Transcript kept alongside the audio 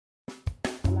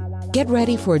Get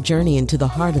ready for a journey into the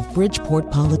heart of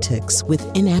Bridgeport politics with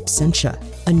In Absentia,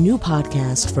 a new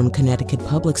podcast from Connecticut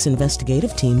Public's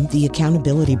investigative team, The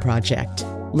Accountability Project.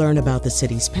 Learn about the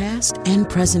city's past and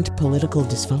present political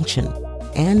dysfunction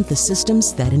and the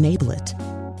systems that enable it.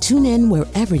 Tune in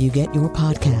wherever you get your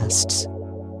podcasts.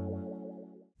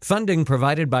 Funding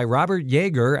provided by Robert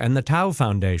Yeager and the Tao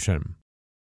Foundation.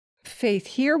 Faith,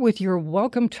 here with your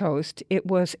welcome toast, it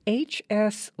was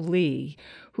H.S. Lee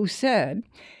who said,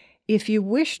 "If you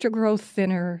wish to grow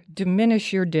thinner,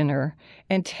 diminish your dinner,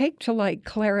 and take to like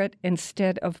claret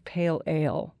instead of pale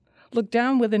ale. Look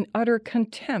down with an utter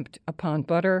contempt upon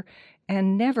butter,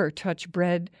 and never touch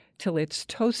bread till it's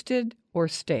toasted or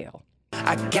stale."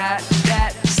 I got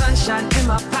that sunshine in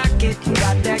my pocket,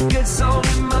 got that good soul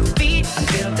in my feet. I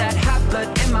feel that hot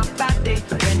blood in my body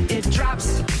when it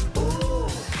drops.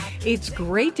 It's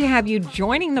great to have you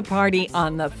joining the party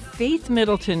on the Faith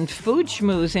Middleton Food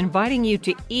Schmooze, inviting you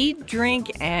to eat,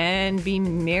 drink, and be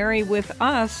merry with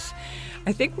us.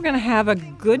 I think we're going to have a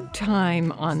good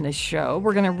time on this show.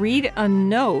 We're going to read a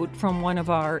note from one of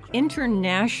our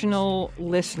international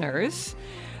listeners.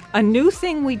 A new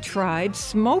thing we tried,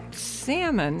 smoked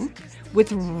salmon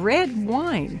with red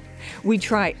wine. We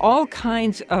try all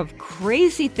kinds of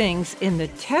crazy things in the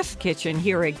test kitchen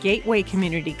here at Gateway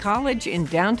Community College in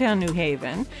downtown New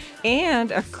Haven,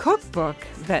 and a cookbook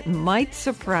that might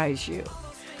surprise you.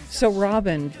 So,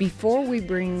 Robin, before we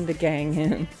bring the gang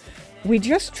in, we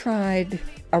just tried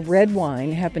a red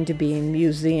wine, happened to be in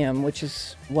Museum, which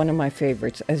is one of my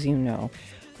favorites, as you know,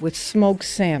 with smoked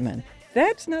salmon.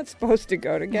 That's not supposed to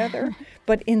go together,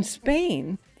 but in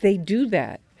Spain, they do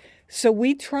that. So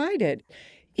we tried it.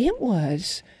 It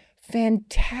was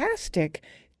fantastic.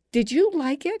 Did you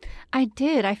like it? I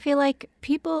did. I feel like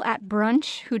people at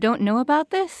brunch who don't know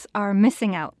about this are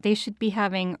missing out. They should be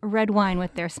having red wine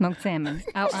with their smoked salmon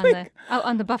out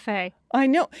on the buffet. I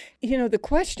know. You know, the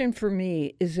question for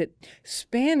me, is it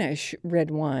Spanish red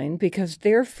wine? Because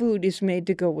their food is made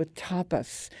to go with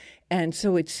tapas. And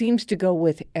so it seems to go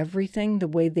with everything the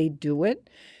way they do it.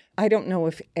 I don't know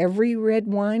if every red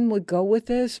wine would go with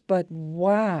this, but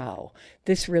wow,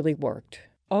 this really worked.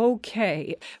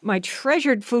 Okay, my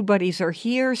treasured food buddies are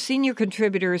here. Senior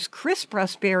contributors Chris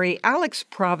Prosperi, Alex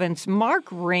Province, Mark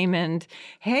Raymond.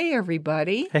 Hey,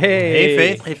 everybody. Hey,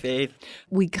 Faith. Hey, Faith.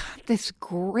 We got this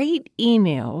great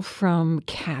email from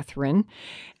Catherine,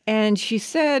 and she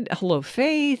said, "Hello,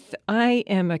 Faith. I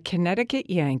am a Connecticut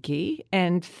Yankee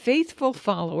and faithful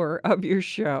follower of your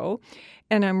show,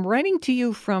 and I'm writing to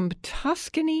you from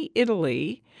Tuscany,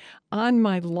 Italy. On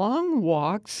my long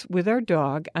walks with our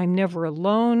dog, I'm never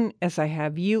alone, as I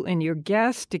have you and your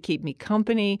guests to keep me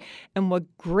company, and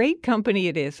what great company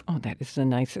it is." Oh, that is the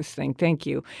nicest thing. Thank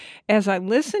you. As I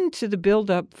listened to the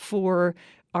build-up for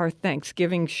our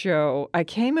Thanksgiving show, I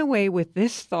came away with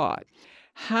this thought.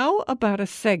 How about a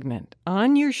segment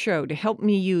on your show to help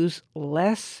me use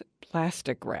less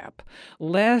plastic wrap,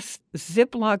 less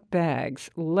Ziploc bags,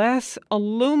 less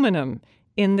aluminum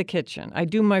in the kitchen? I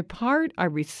do my part. I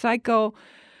recycle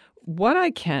what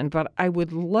I can, but I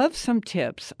would love some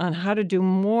tips on how to do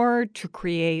more to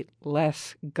create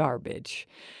less garbage.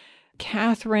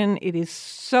 Catherine, it is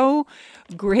so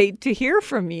great to hear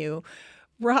from you.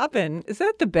 Robin, is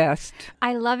that the best?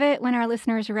 I love it when our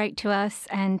listeners write to us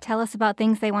and tell us about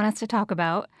things they want us to talk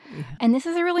about. Yeah. And this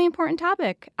is a really important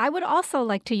topic. I would also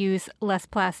like to use less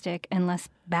plastic and less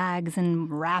bags and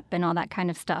wrap and all that kind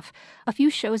of stuff. A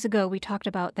few shows ago, we talked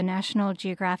about the National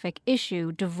Geographic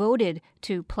issue devoted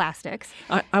to plastics.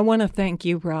 I want to thank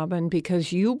you, Robin,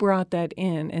 because you brought that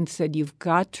in and said, you've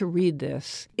got to read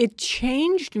this. It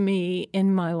changed me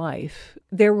in my life.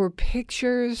 There were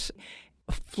pictures,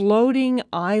 floating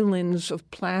islands of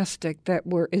plastic that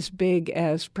were as big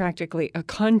as practically a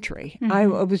country. Mm-hmm. I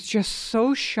was just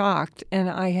so shocked, and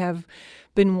I have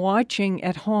been watching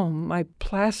at home my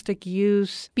plastic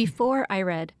use. Before I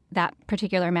read that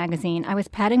particular magazine, I was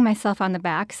patting myself on the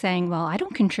back saying, well, I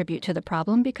don't contribute to the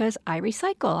problem because I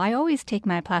recycle. I always take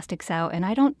my plastics out and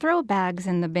I don't throw bags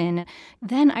in the bin.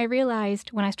 Then I realized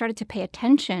when I started to pay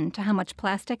attention to how much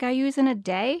plastic I use in a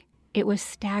day, it was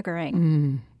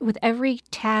staggering. With every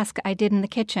task I did in the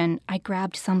kitchen, I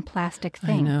grabbed some plastic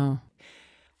thing. I know.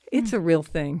 It's a real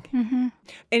thing. Mm-hmm.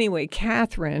 Anyway,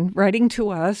 Catherine, writing to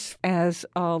us as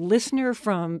a listener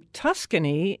from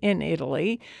Tuscany in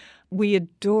Italy, we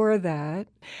adore that.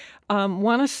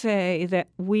 Want to say that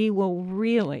we will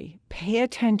really pay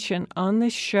attention on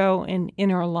this show and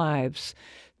in our lives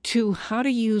to how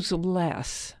to use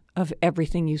less of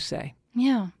everything you say.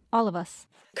 Yeah, all of us.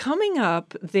 Coming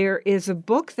up, there is a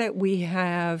book that we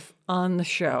have on the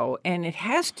show, and it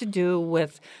has to do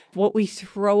with what we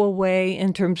throw away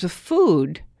in terms of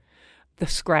food, the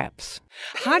scraps.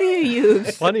 How do you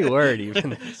use... Funny word,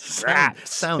 even.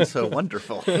 Scraps. Sounds so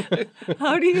wonderful.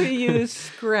 How do you use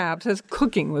scraps, as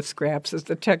cooking with scraps is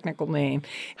the technical name?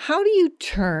 How do you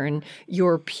turn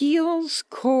your peels,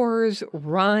 cores,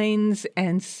 rinds,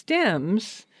 and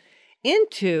stems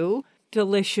into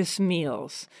delicious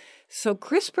meals? So,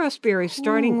 Chris Prosperi,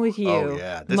 starting with you. Oh,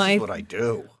 yeah. This is what I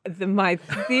do. My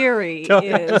theory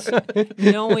is,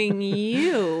 knowing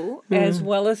you as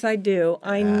well as I do,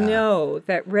 I know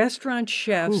that restaurant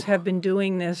chefs have been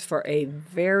doing this for a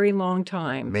very long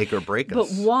time. Make or break But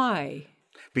us. why?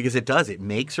 Because it does. It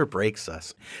makes or breaks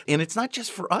us. And it's not just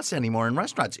for us anymore in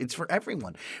restaurants. It's for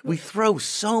everyone. We throw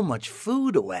so much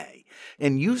food away.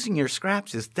 And using your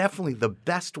scraps is definitely the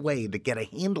best way to get a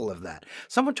handle of that.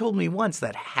 Someone told me once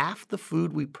that half the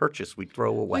food we purchase we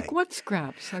throw away. Like what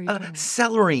scraps are you talking about?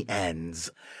 Celery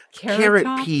ends, Carrot carrot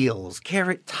top? peels,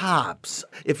 carrot tops.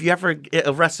 If you ever get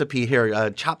a recipe here,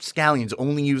 chopped scallions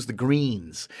only use the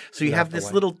greens. So you have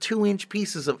this little 2-inch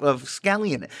pieces of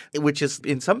scallion, which is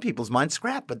in some people's mind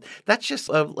scrap, but that's just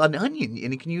an onion,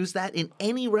 and you can use that in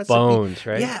any recipe. Bones,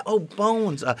 right? Yeah,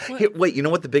 bones. Here, wait, you know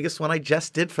what the biggest one I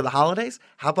just did for the holidays?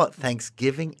 How about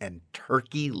Thanksgiving and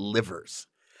turkey livers?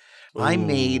 I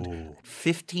made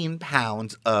 15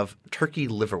 pounds of turkey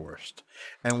liverwurst,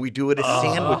 and we do it as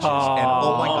sandwiches. And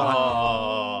oh my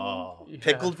God,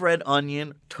 pickled red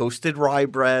onion, toasted rye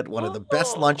bread, one of the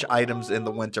best lunch items in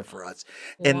the winter for us.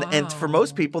 And for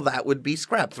most people, that would be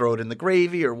scrap. Throw it in the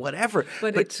gravy or whatever.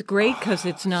 But it's great because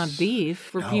it's not beef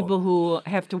for people who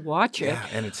have to watch it. Yeah,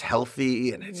 and it's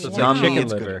healthy and it's like yummy. chicken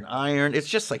It's good liver. in iron. It's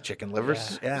just like chicken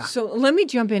livers. Yeah. So let me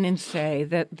jump in and say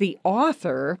that the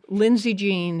author, Lindsay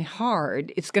Jean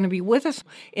Hard, is going to be with us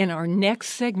in our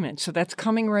next segment. So that's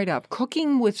coming right up,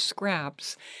 Cooking with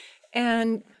Scraps.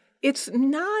 And it's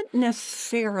not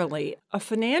necessarily a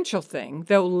financial thing,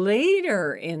 though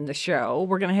later in the show,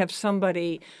 we're going to have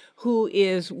somebody who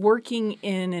is working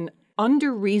in an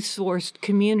under-resourced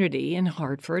community in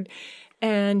Hartford,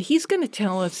 and he's going to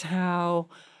tell us how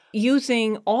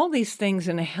using all these things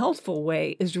in a healthful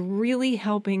way is really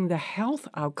helping the health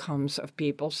outcomes of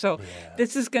people. So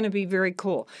this is going to be very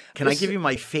cool. Can I give you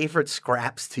my favorite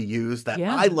scraps to use that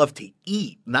Yeah. I love to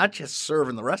eat, not just serve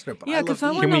in the restaurant, but Yeah, I love because to I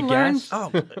eat. want to Can we learn. guess?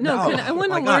 Oh, No, I want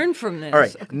my to God. learn from this. All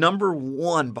right, number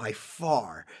one by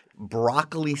far,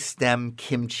 broccoli stem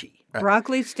kimchi.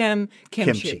 Broccoli stem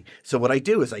kimchi. So what I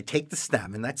do is I take the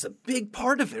stem, and that's a big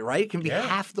part of it, right? It can be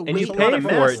half the And weight. you of pay the for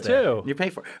mass it, there. too. You pay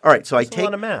for it. All right, so That's a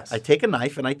lot of mass. I take a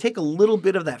knife, and I take a little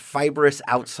bit of that fibrous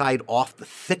outside off the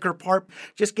thicker part.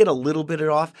 Just get a little bit of it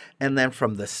off, and then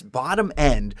from the bottom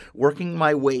end, working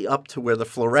my way up to where the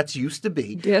florets used to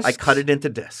be, I Discs? cut it into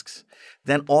discs.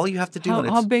 Then all you have to do, How, and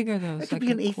how it's, big are those? it could Like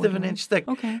be an a eighth of quarter an inch? inch thick.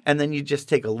 Okay. And then you just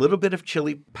take a little bit of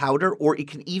chili powder, or it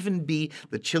can even be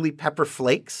the chili pepper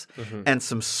flakes and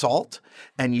some salt,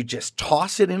 and you just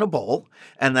toss it in a bowl.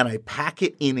 And then I pack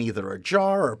it in either a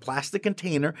jar or a plastic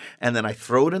container, and then I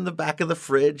throw it in the back of the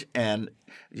fridge, and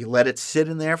you let it sit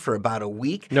in there for about a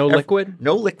week. No liquid?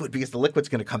 No liquid, because the liquid's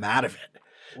going to come out of it.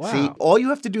 See, all you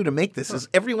have to do to make this is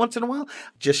every once in a while,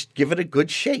 just give it a good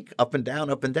shake up and down,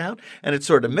 and it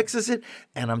sort of mixes it.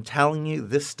 And I'm telling you,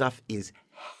 this stuff is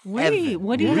Wait, heaven.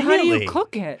 how do you Really?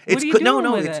 cook it? It's what are you cook- doing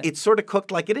no, with it's it? it's sort of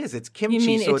cooked like it is. It's kimchi, You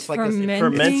mean so it's it's like fermenting? it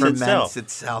Ferments ferments itself.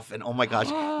 itself. And oh my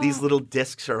gosh, these little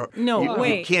discs are No, you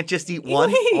wait. can't just eat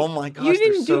one. Wait, Oh my gosh, you they're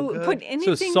didn't so good. put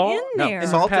anything So salt, in there.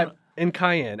 salt and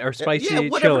cayenne or spicy yeah,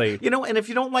 whatever. chili. You know, and if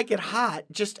you don't like it hot,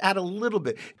 just add a little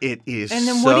bit. It is And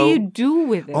then so, what do you do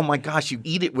with it? Oh my gosh, you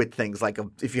eat it with things like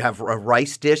if you have a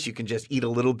rice dish, you can just eat a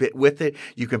little bit with it.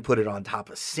 You can put it on top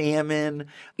of salmon.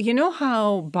 You know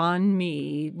how banh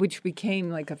mi, which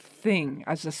became like a thing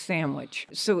as a sandwich.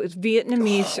 So it's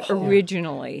Vietnamese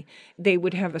originally. They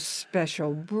would have a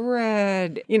special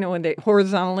bread, and they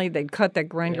horizontally they'd cut that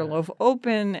grinder loaf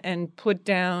open and put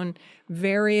down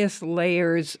various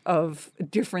layers of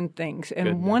different things.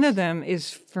 And one of them is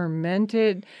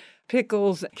fermented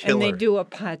pickles, and Killer. they do a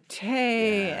pate,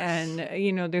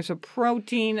 and there's a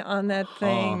protein on that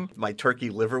thing. My turkey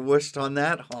liverwurst on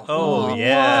that. Oh,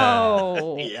 yeah.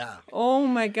 Whoa. Yeah. Oh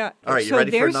my God. All right, you so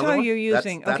ready for there's another how one? you're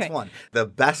using. That's okay. one. The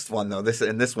best one though,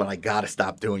 this one I gotta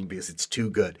stop doing because it's too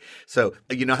good. So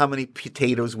you know how many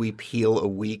potatoes we peel a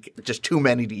week? Just too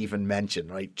many to even mention,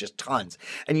 right? Just tons.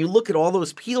 And you look at all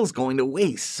those peels going to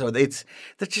waste. So that's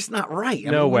just not right.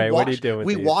 No way. We What are you doing with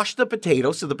We these? wash the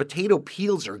potatoes, so the potato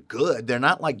peels are good. good. They're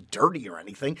not like dirty or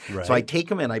anything. Right. So I take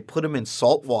them and I put them in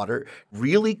salt water,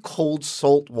 really cold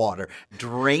salt water,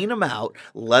 drain them out,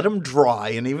 let them dry.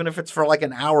 And even if it's for like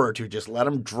an hour or two, just let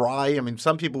them dry. I mean,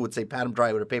 some people would say pat them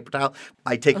dry with a paper towel.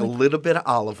 I take a little bit of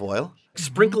olive oil,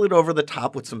 sprinkle it over the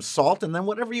top with some salt, and then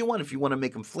whatever you want. If you want to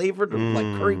make them flavored or like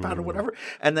curry powder, whatever.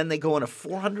 And then they go in a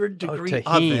 400-degree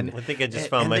tahini. oven. I think I just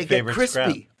found my they favorite get crispy.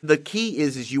 scrap. The key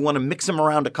is you want to mix them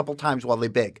around a couple times while they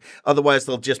bake. Otherwise,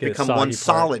 they'll just Get a become soggy one part.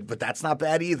 solid, but that's not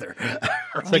bad either.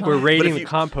 It's like we're raiding the you-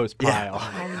 compost pile.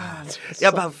 Yeah,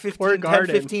 about Or 10,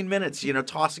 garden. 15 minutes,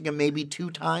 tossing them maybe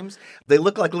 2 times. They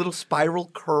look like little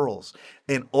spiral curls.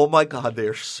 And oh my God,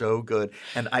 they're so good.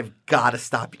 And I've got to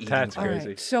stop eating That's them. All crazy.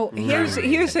 right. So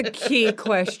here's a key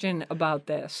question about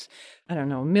this. I don't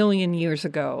know, a million years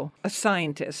ago, a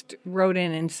scientist wrote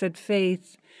in and said,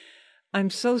 Faith, I'm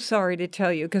so sorry to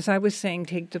tell you, because I was saying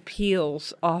take the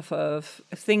peels off of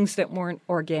things that weren't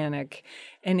organic,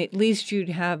 and at least you'd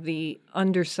have the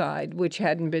underside, which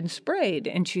hadn't been sprayed.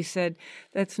 And she said,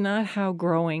 that's not how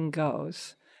growing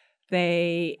goes.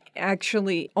 They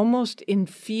actually almost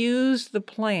infuse the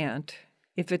plant,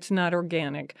 if it's not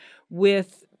organic,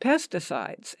 with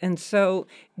pesticides. And so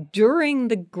during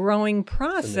the growing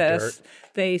process,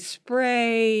 they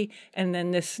spray, and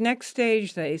then this next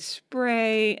stage they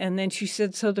spray, and then she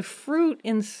said, so the fruit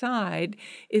inside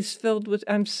is filled with,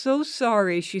 I'm so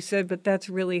sorry, she said, but that's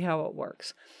really how it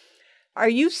works. Are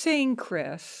you saying,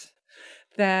 Chris,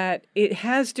 that it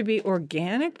has to be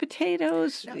organic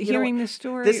potatoes, hearing this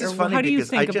story? This is or funny how do you because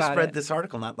think I just about read it? this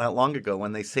article not that long ago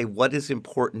when they say what is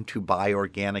important to buy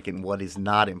organic and what is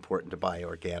not important to buy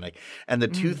organic. And the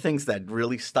two things that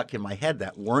really stuck in my head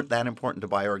that weren't that important to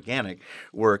buy organic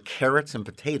were carrots and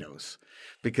potatoes.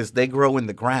 Because they grow in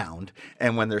the ground,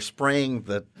 and when they're spraying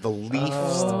the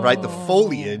leaves, right, the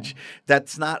foliage,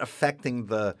 that's not affecting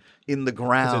the in the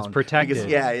ground. it's protected.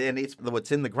 Because, yeah, and it's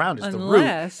what's in the ground is the root,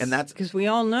 Unless, and that's because we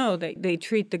all know that they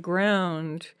treat the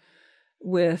ground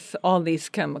with all these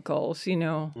chemicals,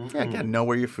 yeah. Again, know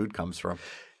where your food comes from.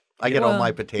 I get all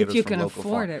my potatoes if you from can local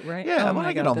afford farms. it, right? Yeah, Oh my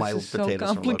I get God, all this my is so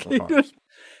potatoes from local complicated. farms.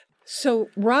 So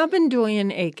Robin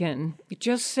Doyen Aiken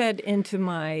just said into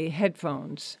my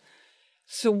headphones,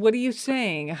 so what are you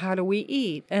saying? How do we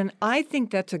eat? And I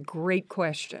think that's a great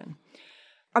question.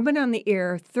 I've been on the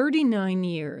air 39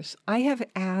 years. I have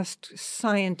asked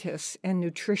scientists and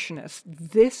nutritionists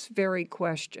this very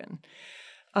question.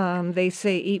 They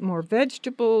say, eat more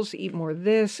vegetables, eat more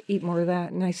this, eat more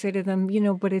that. And I say to them,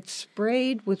 but it's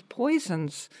sprayed with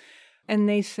poisons. And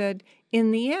they said,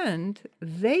 in the end,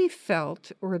 they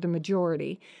felt, or the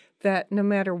majority, that no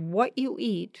matter what you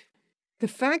eat, the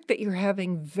fact that you're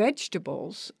having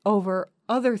vegetables over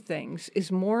other things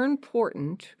is more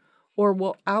important or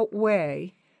will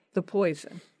outweigh the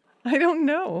poison. I don't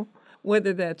know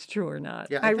whether that's true or not.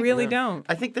 Yeah, I think- really don't.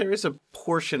 I think there is a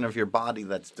portion of your body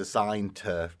that's designed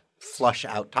to flush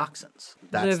out toxins.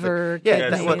 Liver, That's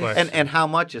kidney. the question. and how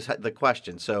much is the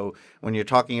question. So when you're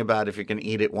talking about if you can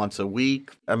eat it once a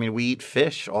week, I mean, we eat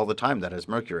fish all the time that has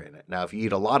mercury in it. Now, if you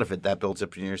eat a lot of it, that builds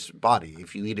up in your body.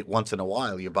 If you eat it once in a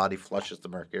while, your body flushes the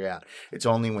mercury out. It's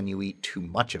only when you eat too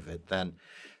much of it then.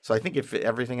 So I think if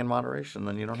everything in moderation,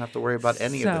 then you don't have to worry about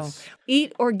any of this.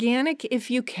 Eat organic if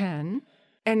you can.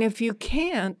 And if you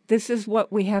can't, this is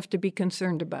what we have to be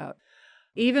concerned about.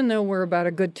 Even though we're about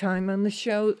a good time on the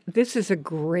show, this is a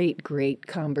great, great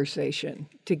conversation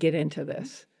to get into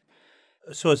this.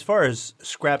 So as far as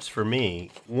scraps for me,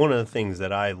 one of the things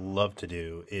that I love to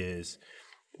do is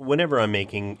whenever I'm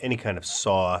making any kind of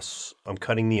sauce, I'm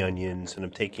cutting the onions and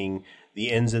I'm taking the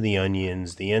ends of the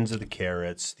onions, the ends of the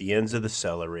carrots, the ends of the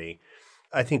celery.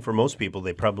 I think for most people,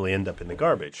 they probably end up in the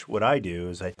garbage. What I do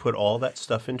is I put all that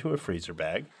stuff into a freezer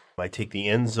bag. I take the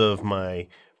ends of my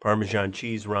Parmesan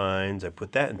cheese rinds, I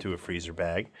put that into a freezer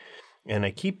bag, and I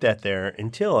keep that there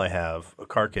until I have a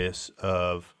carcass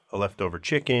of a leftover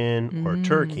chicken or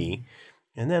turkey,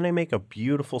 and then I make a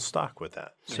beautiful stock with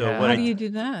that. So How do you do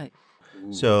that?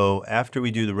 So after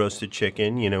we do the roasted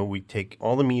chicken, we take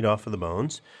all the meat off of the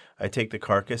bones. I take the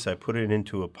carcass, I put it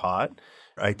into a pot.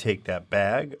 I take that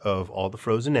bag of all the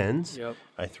frozen ends. Yep.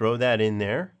 I throw that in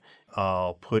there.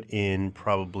 I'll put in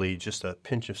probably just a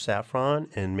pinch of saffron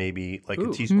and maybe like a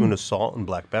teaspoon of salt and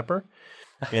black pepper.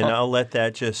 And I'll let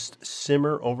that just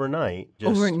simmer overnight.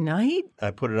 Overnight?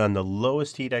 I put it on the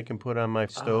lowest heat I can put on my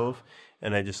stove.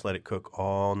 and I just let it cook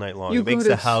all night long. You it makes go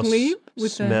the to house sleep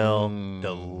with that? smell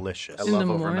delicious. I In love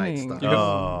the overnight morning. stuff. You have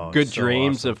Oh, good so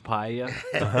dreams awesome. of paella.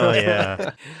 Oh,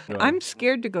 yeah. I'm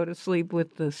scared to go to sleep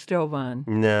with the stove on.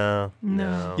 No. You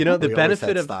know, the We always benefit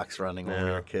had of stocks running when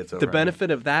we were kids. the overnight.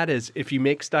 benefit of that is if you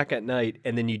make stock at night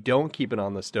and then you don't keep it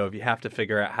on the stove, you have to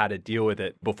figure out how to deal with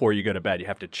it before you go to bed. You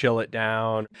have to chill it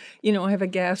down. You know, I have a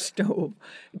gas stove.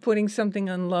 Putting something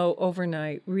on low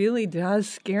overnight really does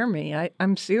scare me.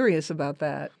 I'm serious about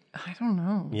that. I don't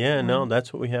know. Yeah, no,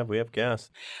 that's what we have. We have gas.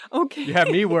 Okay. You have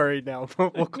me worried now.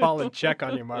 We'll call and check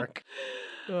on you, Mark.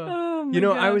 Oh, my You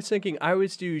know, God. I was thinking, I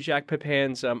always do Jacques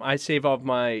Pepin's, I save all of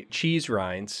my cheese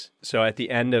rinds. So at the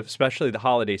end of, especially the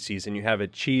holiday season, you have a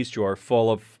cheese drawer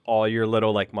full of all your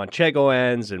little like Manchego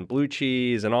ends and blue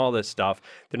cheese and all this stuff.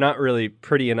 They're not really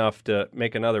pretty enough to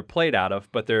make another plate out of,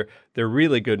 but they're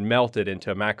really good melted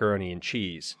into macaroni and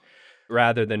cheese.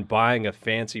 Rather than buying a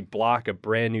fancy block of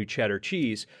brand new cheddar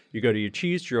cheese, you go to your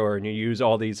cheese drawer and you use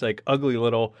all these like ugly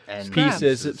little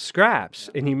pieces of scraps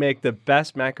and you make the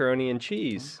best macaroni and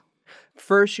cheese.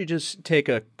 First, you just take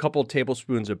a couple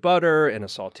tablespoons of butter in a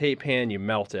saute pan, you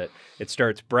melt it. It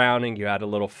starts browning, you add a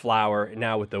little flour, and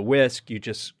now with the whisk, you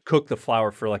just cook the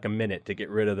flour for like a minute to get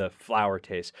rid of the flour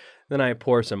taste. Then I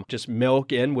pour some just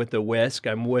milk in with the whisk.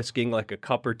 I'm whisking like a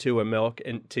cup or two of milk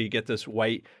until you get this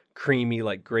white, creamy,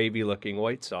 like gravy-looking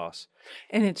white sauce.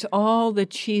 And it's all the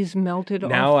cheese melted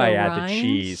Now off I the add rinds? the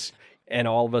cheese, and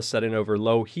all of a sudden over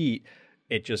low heat,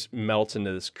 it just melts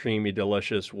into this creamy,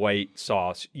 delicious white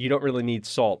sauce. You don't really need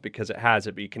salt because it has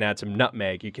it, but you can add some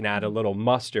nutmeg. You can add a little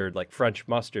mustard, like French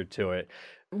mustard to it.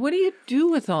 What do you do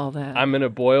with all that? I'm going to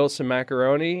boil some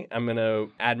macaroni. I'm going to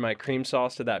add my cream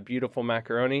sauce to that beautiful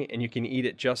macaroni, and you can eat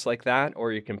it just like that,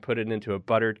 or you can put it into a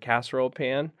buttered casserole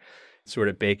pan. Sort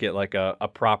of bake it like a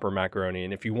proper macaroni.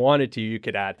 And if you wanted to, you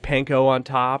could add panko on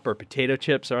top or potato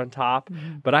chips on top.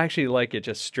 But I actually like it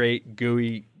just straight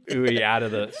gooey out of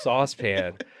the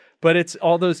saucepan. But it's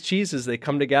all those cheeses, they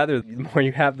come together. The more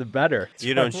you have, the better.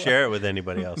 You don't share it with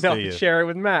anybody else, No, do you? share it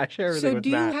with Matt. Share everything So with do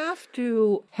you Matt. have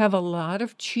to have a lot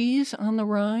of cheese on the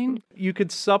rind? You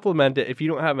could supplement it. If you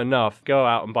don't have enough, go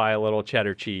out and buy a little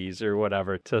cheddar cheese or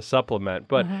whatever to supplement.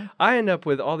 But I end up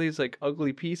with all these like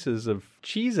ugly pieces of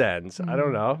cheese ends. I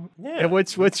don't know. Yeah. And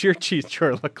what's your cheese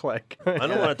drawer look like? I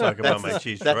don't want to talk about my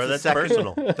cheese drawer. the That's second-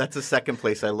 personal. That's the second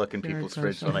place I look in people's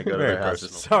fridge when I go to Very their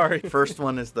houses. personal. Sorry. First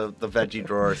one is the veggie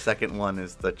drawer. Second one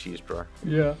is the cheese drawer.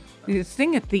 Yeah. The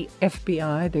thing at the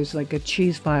FBI, there's like a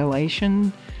cheese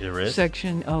violation There is?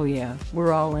 section. Oh, yeah.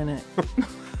 We're all in it.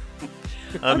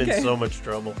 I'm Okay. in so much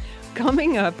trouble.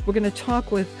 Coming up, we're going to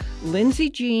talk with Lindsay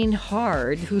Jean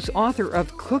Hard, who's author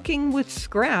of Cooking with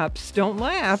Scraps. Don't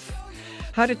laugh.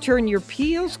 How to turn your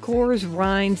peels, cores,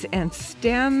 rinds, and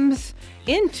stems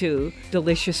into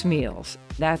delicious meals.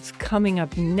 That's coming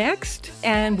up next,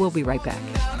 and we'll be right back.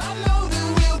 I know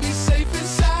that we'll be safe and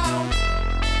sound.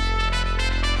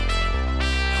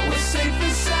 We're safe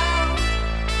and sound.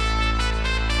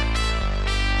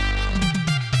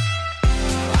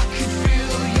 I can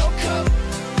fill your cup.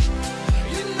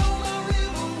 You know my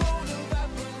river won't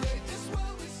evaporate. This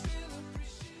world we still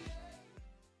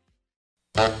appreciate.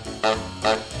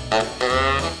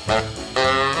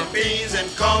 Beans and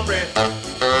cornbread.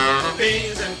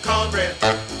 Beans and cornbread.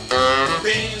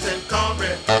 Beans and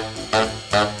cornbread.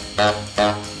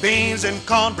 Beans and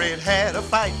cornbread had a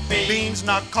fight. Beans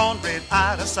knocked cornbread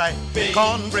out of sight.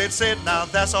 Cornbread said, now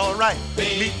that's all right.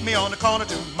 Meet me on the corner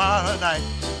tomorrow night.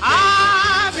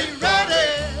 I'll be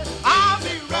ready. I'll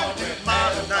be ready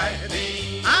tomorrow night.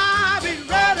 I'll be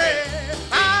ready.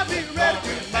 I'll be ready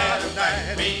tomorrow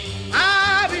night.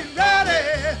 I'll be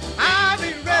ready. I'll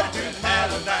be ready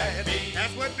tomorrow night.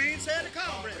 That's what Beans said to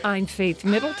cornbread. I'm Faith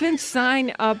Middleton.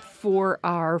 Sign up for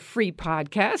our free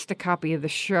podcast, a copy of the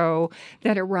show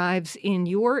that arrives in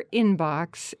your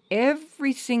inbox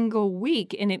every single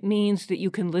week. And it means that you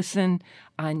can listen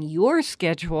on your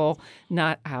schedule,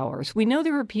 not ours. We know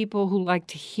there are people who like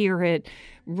to hear it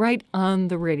right on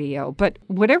the radio, but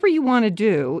whatever you want to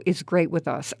do is great with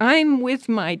us. I'm with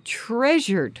my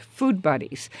treasured food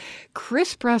buddies,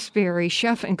 Chris Prosperi,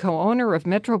 chef and co-owner of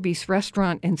Metro Beast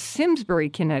Restaurant in Simsbury,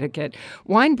 Connecticut,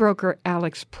 wine broker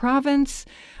Alex Province,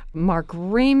 Mark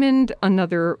Raymond,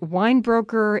 another wine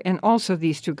broker, and also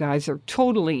these two guys are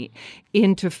totally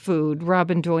into food.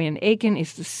 Robin Doyen-Aiken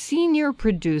is the senior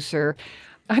producer.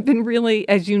 I've been really,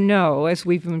 as you know, as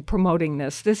we've been promoting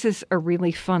this is a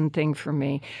really fun thing for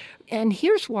me. And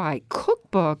here's why.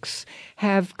 Cookbooks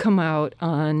have come out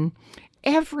on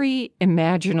every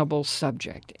imaginable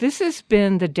subject. This has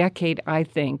been the decade, I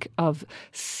think, of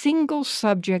single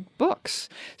subject books.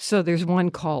 So there's one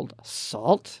called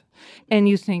Salt. And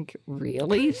you think,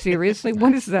 really? Seriously?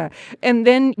 What is that? And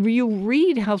then you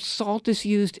read how salt is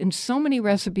used in so many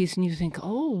recipes and you think,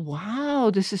 oh, wow,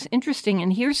 this is interesting.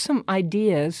 And here's some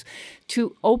ideas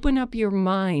to open up your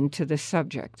mind to this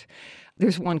subject.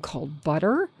 There's one called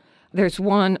Butter. There's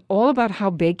one all about how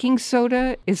baking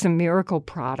soda is a miracle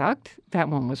product. That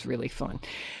one was really fun.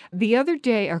 The other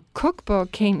day, a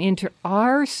cookbook came into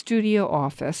our studio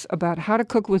office about how to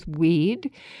cook with weed,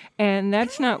 and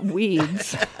that's not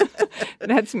weeds.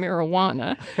 That's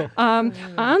marijuana.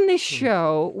 On this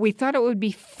show, we thought it would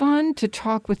be fun to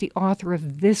talk with the author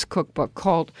of this cookbook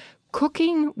called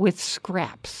Cooking with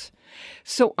Scraps.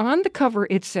 So on the cover,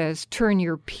 it says, turn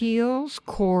your peels,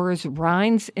 cores,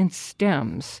 rinds, and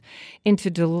stems into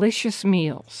delicious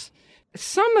meals.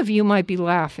 Some of you might be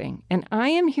laughing, and I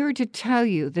am here to tell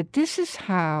you that this is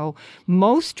how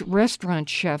most restaurant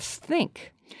chefs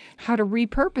think, how to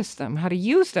repurpose them, how to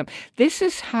use them. This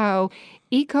is how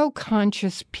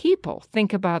eco-conscious people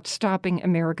think about stopping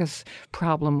America's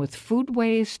problem with food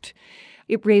waste.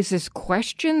 It raises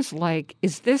questions like,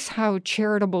 is this how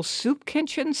charitable soup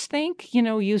kitchens think,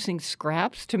 using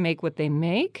scraps to make what they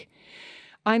make?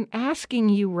 I'm asking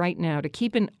you right now to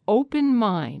keep an open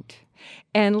mind,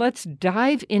 and let's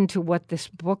dive into what this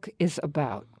book is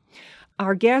about.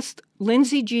 Our guest,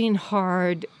 Lindsay Jean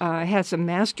Hard, has a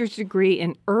master's degree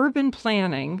in urban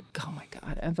planning. Oh, my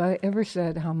God, have I ever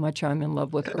said how much I'm in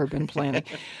love with urban planning?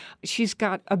 She's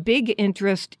got a big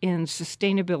interest in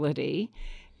sustainability.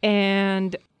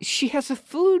 And she has a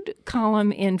food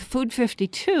column in Food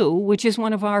 52, which is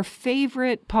one of our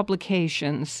favorite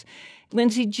publications.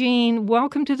 Lindsay Jean,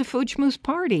 welcome to the Food Schmooze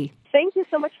Party. Thank you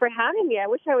so much for having me. I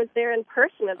wish I was there in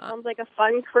person. It sounds like a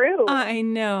fun crew. I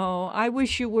know. I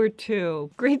wish you were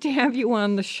too. Great to have you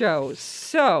on the show.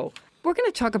 So, we're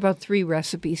going to talk about 3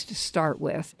 recipes to start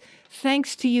with.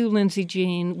 Thanks to you, Lindsay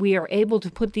Jean, we are able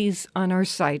to put these on our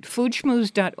site,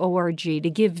 foodschmooze.org, to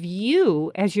give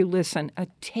you, as you listen, a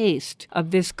taste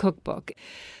of this cookbook.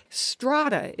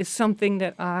 Strata is something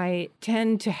that I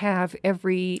tend to have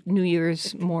every New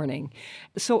Year's morning.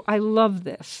 So I love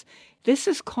this. This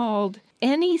is called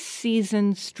Any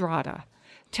Season Strata.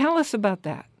 Tell us about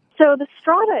that. So the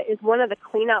strata is one of the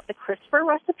clean out the crisper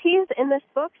recipes in this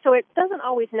book, so it doesn't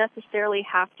always necessarily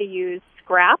have to use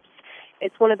scraps.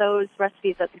 It's one of those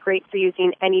recipes that's great for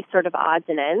using any sort of odds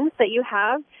and ends that you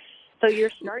have. So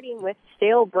you're starting with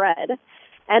stale bread,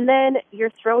 and then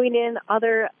you're throwing in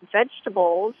other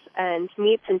vegetables and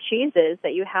meats and cheeses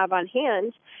that you have on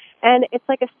hand, and it's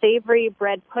like a savory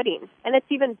bread pudding. And it's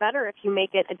even better if you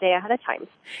make it a day ahead of time.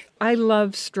 I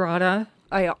love strata.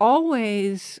 I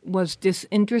always was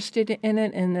disinterested in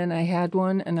it, and then I had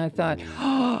one, and I thought,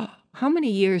 oh, how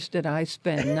many years did I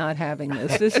spend not having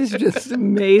this? This is just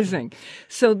amazing.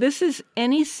 So this is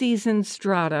Any Season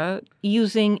Strata,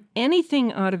 using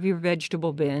anything out of your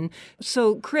vegetable bin.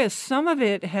 So, Chris, some of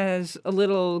it has a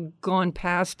little gone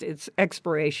past its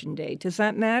expiration date. Does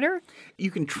that matter?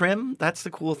 You can trim. That's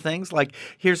the cool things. Like,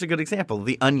 here's a good example.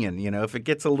 The onion, if it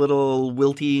gets a little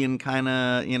wilty and kind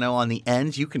of, on the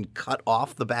ends, you can cut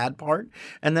off the bad part.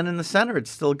 And then in the center,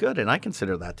 it's still good. And I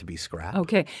consider that to be scrap.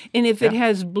 Okay. And if it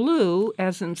has blue,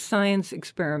 as in science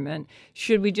experiment,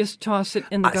 should we just toss it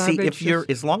in the garbage? See,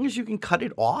 as long as you can cut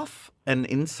it off and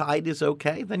inside is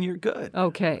okay, then you're good.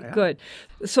 Okay, good.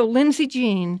 So, Lindsay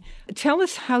Jean, tell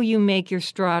us how you make your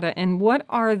strata and what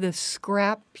are the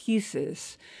scrap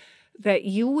pieces that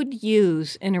you would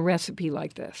use in a recipe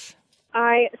like this?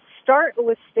 I start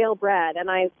with stale bread, and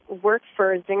I work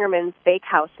for Zingerman's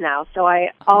Bakehouse now, so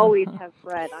I always have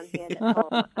bread on hand at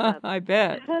home. I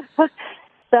bet.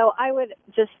 So I would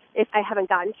just, if I haven't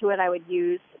gotten to it, I would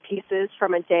use pieces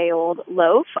from a day-old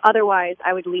loaf. Otherwise,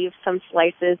 I would leave some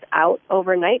slices out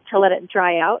overnight to let it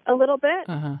dry out a little bit.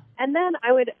 Uh-huh. And then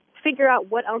I would figure out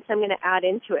what else I'm going to add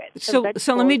into it. So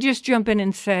let me just jump in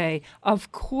and say,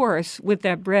 of course, with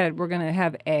that bread, we're going to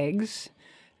have eggs,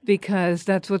 because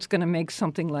that's what's going to make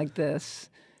something like this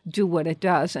do what it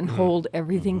does and hold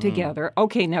everything together.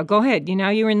 Okay, now go ahead. Now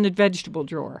you're in the vegetable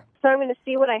drawer. So I'm going to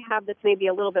see what I have that's maybe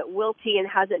a little bit wilty and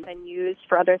hasn't been used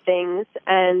for other things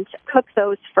and cook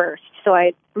those first. So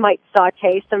I might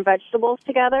saute some vegetables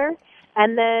together,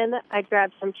 and then I'd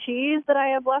grab some cheese that I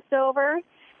have left over,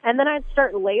 and then I'd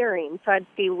start layering. So I'd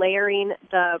be layering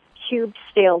the cubed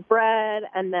stale bread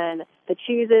and then the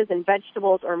cheeses and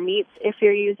vegetables or meats if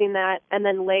you're using that, and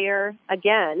then layer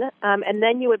again. And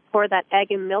then you would pour that egg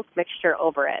and milk mixture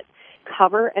over it.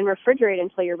 Cover and refrigerate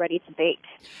until you're ready to bake.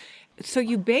 So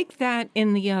you bake that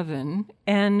in the oven,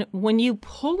 and when you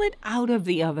pull it out of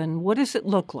the oven, what does it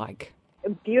look like?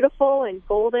 Beautiful and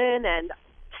golden and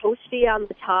toasty on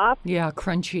the top. Yeah,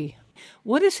 crunchy.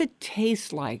 What does it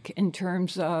taste like in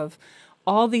terms of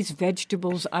all these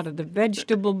vegetables out of the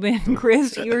vegetable bin?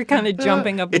 Chris, you were kind of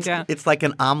jumping up and down. It's like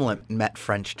an omelet met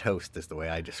French toast is the way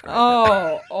I describe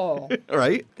it. Oh.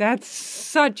 Right? That's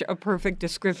such a perfect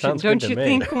description. Sounds Don't good you to me.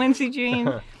 think, Lindsay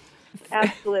Jean?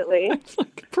 Absolutely. It's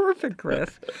like perfect, Chris.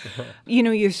 You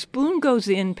know, your spoon goes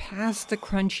in past the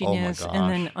crunchiness,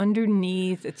 and then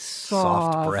underneath it's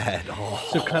soft bread. Oh.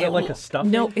 So kind of like a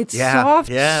stuffing? No, it's soft,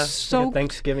 yeah. soaked. Like a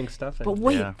Thanksgiving stuffing. But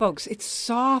wait, folks, it's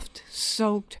soft,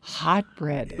 soaked, hot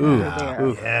bread Ooh, over there.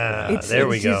 ooh, yeah, There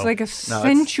we go. It's like a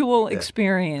sensual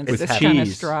experience, this kind of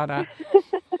strata.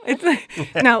 It's like,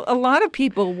 now, a lot of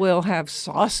people will have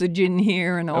sausage in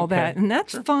here and all that, and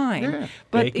that's fine. Yeah.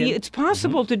 But Bacon. it's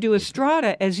possible to do a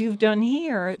strata, as you've done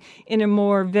here, in a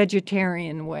more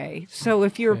vegetarian way. So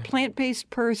if you're a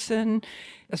plant-based person,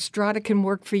 a strata can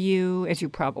work for you, as you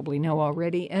probably know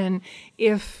already. And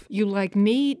if you like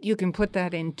meat, you can put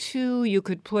that in too. You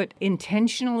could put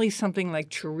intentionally something like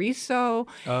chorizo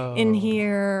in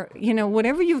here. You know,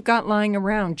 whatever you've got lying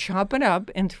around, chop it up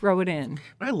and throw it in.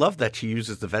 I love that she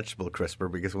uses the vegetable crisper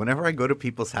because whenever I go to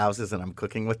people's houses and I'm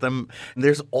cooking with them,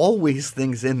 there's always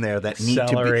things in there that need to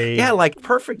Celery, be like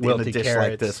perfect in a wilted dish like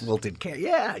carrots. this. Wilted carrot.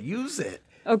 Yeah, use it.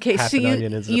 Okay, Half so an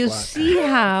onion in you Ziploc. see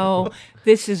how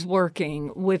this is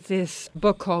working with this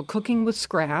book called Cooking with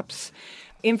Scraps.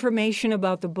 Information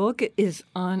about the book is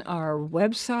on our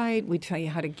website. We tell you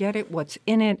how to get it, what's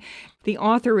in it. The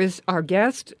author is our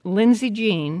guest, Lindsay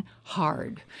Jean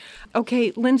Hard.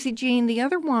 Okay, Lindsay Jean, the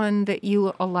other one that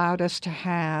you allowed us to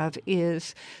have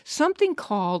is something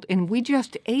called, and we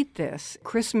just ate this,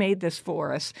 Chris made this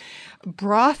for us,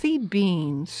 brothy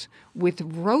beans with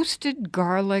roasted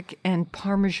garlic and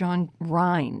Parmesan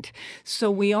rind. So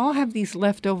we all have these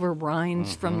leftover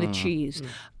rinds from the cheese.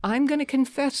 I'm going to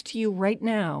confess to you right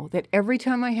now that every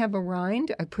time I have a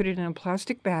rind, I put it in a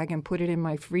plastic bag and put it in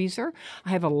my freezer. I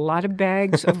have a lot of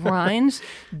bags of rinds.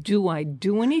 Do I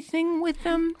do anything with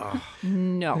them?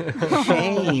 No.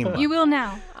 Shame. You will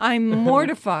now. I'm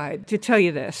mortified to tell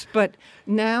you this, but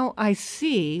now I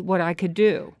see what I could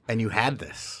do. And you had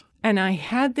this. And I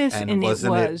had this, and it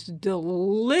wasn't was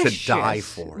delicious. To die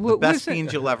for. The What best was it?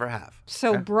 beans you'll ever have.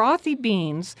 So brothy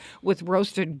beans with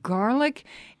roasted garlic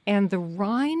and the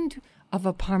rind of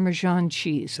a Parmesan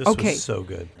cheese. This okay. was so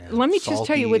good. Let me just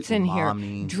tell you what's in here.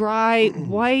 umami. Dry,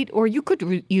 white, or you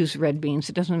could use red beans.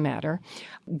 It doesn't matter.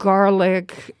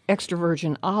 Garlic, extra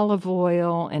virgin olive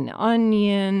oil, an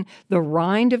onion, the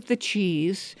rind of the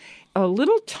cheese, a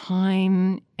little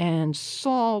thyme and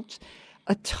salt,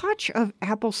 a touch of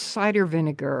apple cider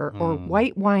vinegar or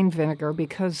white wine vinegar,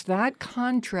 because that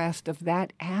contrast of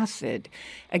that acid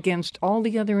against all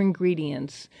the other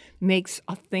ingredients makes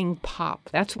a thing pop.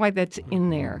 That's why that's in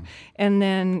there. And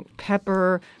then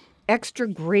pepper, extra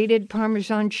grated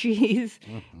Parmesan cheese,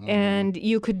 and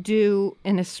you could do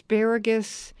an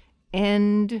asparagus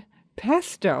and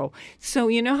pesto. So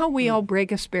you know how we all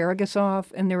break asparagus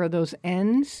off and there are those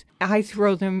ends? I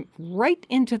throw them right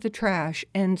into the trash.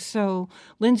 And so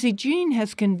Lindsay Jean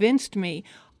has convinced me,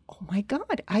 oh my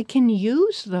God, I can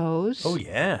use those. Oh,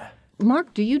 yeah.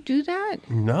 Mark, do you do that?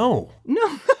 No.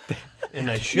 No. And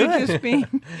I should.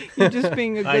 You're just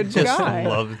being a good I just guy.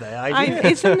 love the idea.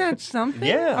 Isn't that something?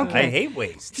 Yeah, Okay. I hate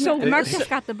waste. So Mark just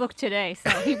got the book today, so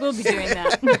he will be doing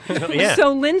that. Yeah.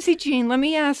 So, Lindsay Jean, let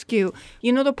me ask you,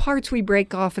 you know the parts we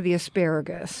break off of the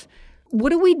asparagus, what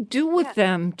do we do with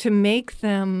them to make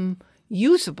them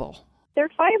usable? They're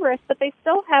fibrous, but they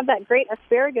still have that great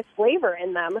asparagus flavor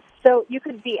in them. So you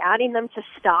could be adding them to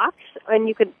stocks, and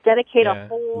you could dedicate a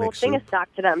whole Make thing of soup.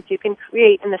 stock to them. So you can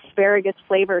create an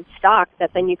asparagus-flavored stock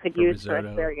that then you could use risotto. for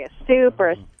asparagus soup or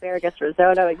asparagus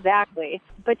risotto, exactly.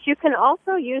 But you can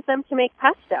also use them to make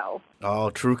pesto.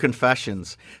 Oh, true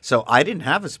confessions. So I didn't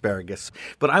have asparagus,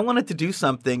 but I wanted to do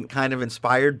something kind of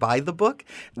inspired by the book.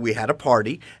 We had a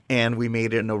party, and we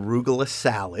made an arugula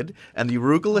salad. And the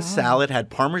arugula salad had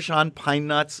Parmesan pine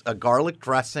nuts, a garlic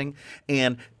dressing,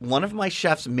 and one of my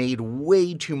chefs made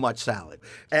way too much salad.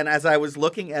 And as I was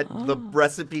looking at the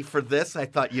recipe for this, I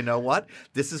thought, you know what?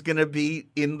 This is going to be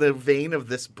in the vein of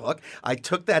this book. I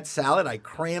took that salad, I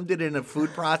crammed it in a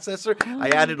food processor. I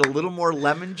added a little more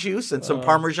lemon juice and some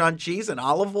Parmesan cheese and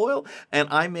olive oil, and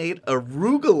I made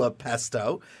arugula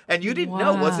pesto. And you didn't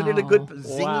know, wasn't it a good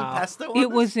zingy pesto? on It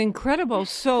this? was incredible.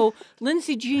 So,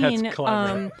 Lindsay Jean, That's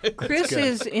clever. Chris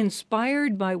is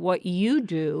inspired by what you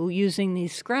do using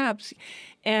these scraps.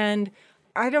 And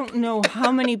I don't know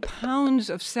how many pounds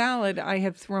of salad I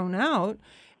have thrown out.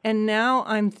 And now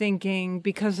I'm thinking,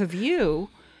 because of you,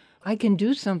 I can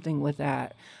do something with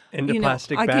that. Into You know,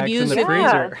 plastic I could bags in use the it-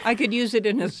 freezer. I could use it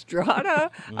in a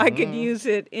strata. I could use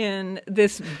it in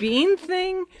this bean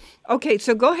thing. Okay,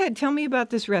 so go ahead. Tell me about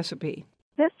this recipe.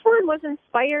 This one was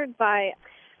inspired by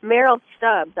Meryl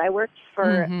Stubbs. I worked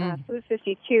for Food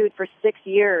 52 for 6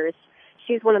 years.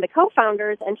 She's one of the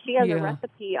co-founders, and she has a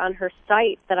recipe on her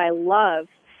site that I love.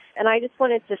 And I just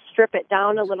wanted to strip it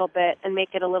down a little bit and make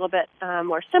it a little bit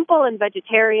more simple and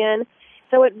vegetarian.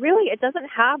 So it doesn't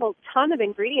have a ton of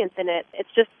ingredients in it. It's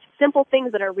just simple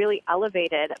things that are really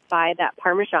elevated by that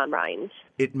Parmesan rind.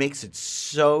 It makes it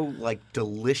so,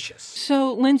 delicious.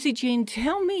 So, Lindsay Jean,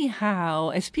 tell me how,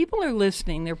 as people are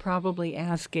listening, they're probably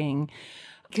asking,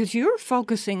 because you're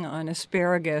focusing on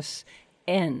asparagus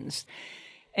ends,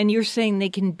 and you're saying they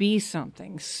can be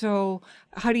something. So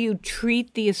how do you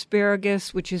treat the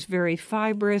asparagus, which is very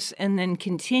fibrous, and then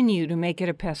continue to make it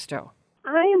a pesto?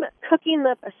 I'm cooking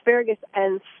the asparagus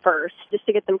ends first, just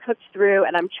to get them cooked through,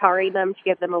 and I'm charring them to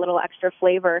give them a little extra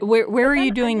flavor. Where are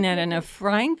you doing that? In a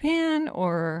frying pan,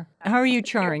 or how are you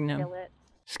charring them?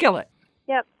 Skillet.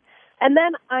 Yep. And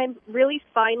then I'm really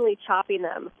finely chopping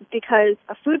them, because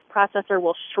a food processor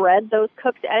will shred those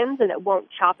cooked ends and it won't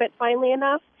chop it finely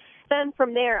enough. Then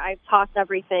from there, I toss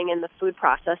everything in the food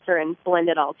processor and blend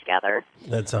it all together.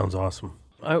 That sounds awesome.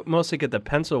 I mostly get the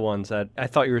pencil ones that I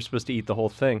thought you were supposed to eat the whole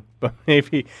thing, but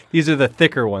maybe these are the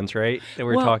thicker ones, right? That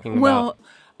we're talking about. Well,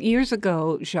 years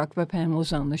ago, Jacques Pepin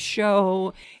was on the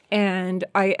show, and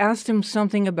I asked him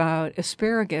something about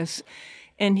asparagus,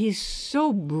 and he's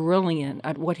so brilliant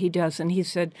at what he does. And he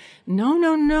said,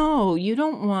 no, you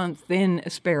don't want thin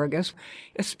asparagus.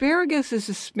 Asparagus is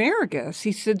asparagus.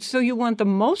 He said, so you want the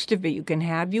most of it you can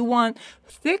have. You want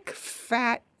thick,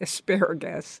 fat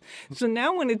asparagus. So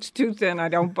now when it's too thin, I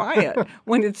don't buy it.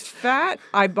 When it's fat,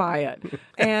 I buy it.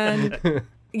 And,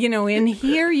 and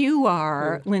here you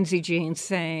are, Lindsay Jean,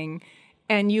 saying,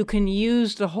 and you can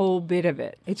use the whole bit of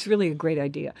it. It's really a great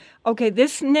idea. Okay,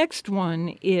 this next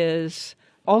one is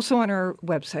also on our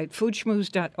website,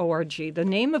 foodschmooze.org. The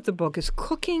name of the book is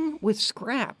Cooking with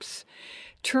Scraps.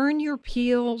 Turn your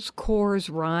peels, cores,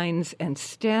 rinds, and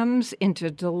stems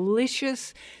into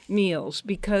delicious meals,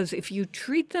 because if you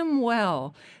treat them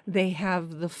well, they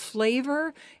have the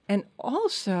flavor and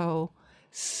also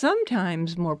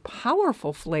sometimes more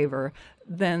powerful flavor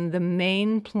than the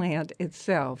main plant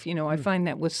itself. I find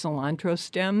that with cilantro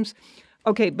stems.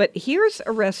 Okay, but here's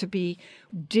a recipe: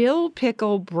 dill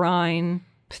pickle brine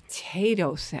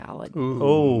potato salad. Ooh,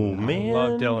 oh, man. I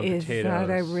love dill and Is potatoes.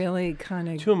 that a really kind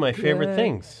of Two of my favorite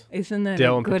things. Isn't that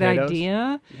Dill a and good potatoes?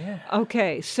 idea? Yeah.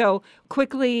 Okay, so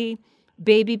quickly,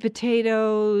 baby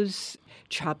potatoes,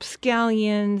 chopped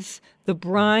scallions, the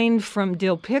brine from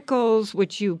dill pickles,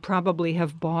 which you probably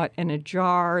have bought in a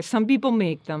jar. Some people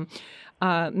make them.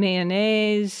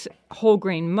 Mayonnaise, whole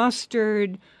grain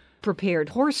mustard, prepared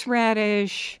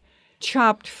horseradish,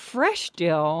 chopped fresh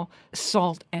dill,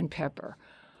 salt, and pepper.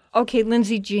 Okay,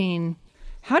 Lindsay Jean,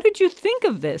 how did you think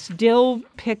of this dill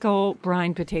pickle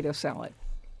brine potato salad?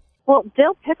 Well,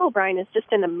 dill pickle brine is just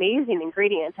an amazing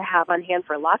ingredient to have on hand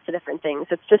for lots of different things.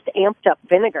 It's just amped up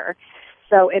vinegar,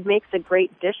 so it makes a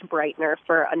great dish brightener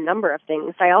for a number of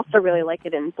things. I also really like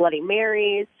it in Bloody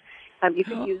Marys. You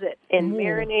can use it in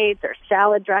marinades or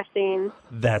salad dressings.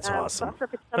 That's awesome.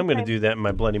 I'm going to do that in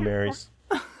my Bloody Marys.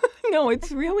 No,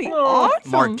 it's really awesome.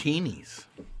 Martinis.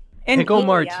 Pickle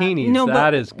martinis,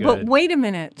 that is good. But wait a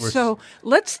minute. So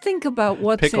let's think about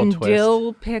what's Pickle in twist.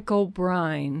 dill pickle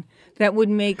brine that would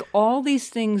make all these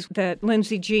things that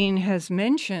Lindsay Jean has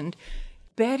mentioned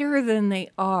better than they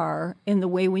are in the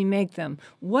way we make them.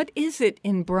 What is it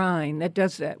in brine that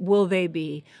does that? Will they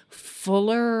be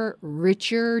fuller,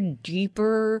 richer,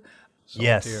 deeper?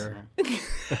 Yes.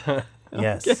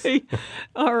 Yes. Okay.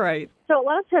 All right. So a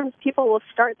lot of times people will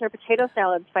start their potato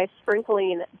salads by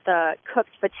sprinkling the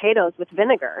cooked potatoes with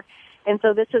vinegar. And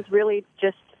so this is really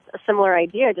just a similar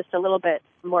idea, just a little bit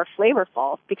more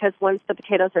flavorful, because once the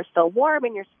potatoes are still warm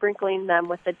and you're sprinkling them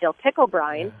with the dill pickle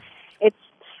brine, it's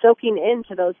soaking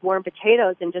into those warm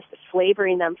potatoes and just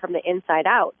flavoring them from the inside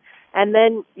out. And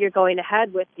then you're going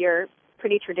ahead with your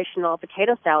pretty traditional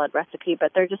potato salad recipe,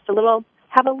 but they're just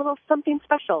have a little something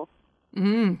special.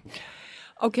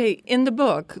 Okay, in the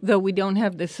book, though we don't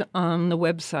have this on the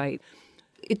website,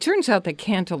 it turns out that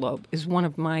cantaloupe is one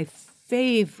of my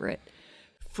favorite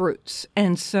fruits.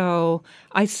 And so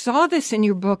I saw this in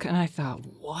your book and I thought,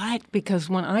 what? Because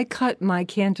when I cut my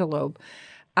cantaloupe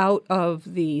out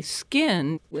of the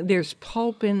skin, there's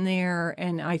pulp in there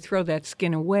and I throw that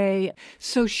skin away.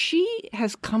 So she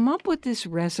has come up with this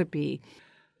recipe: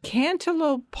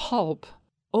 cantaloupe pulp,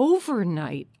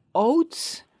 overnight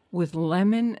oats, with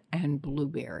lemon and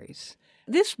blueberries.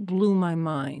 This blew my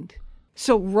mind.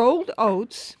 So rolled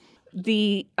oats,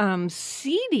 the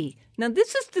seedy. Now,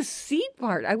 this is the seed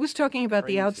part. I was talking about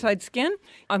the outside skin.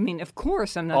 I mean, of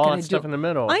course, I'm not All going that to stuff in the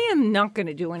middle. I am not going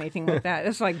to do anything with that.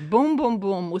 It's like boom, boom,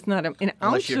 boom with not an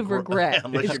ounce of regret.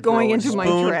 It's going into my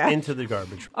Spoon trash. into the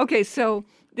garbage. Okay, so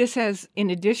this has, in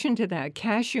addition to that,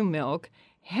 cashew milk,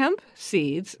 hemp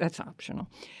seeds, that's optional,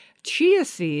 chia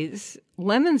seeds,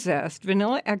 lemon zest,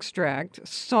 vanilla extract,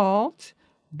 salt,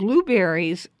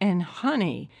 blueberries, and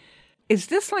honey. Is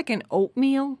this like an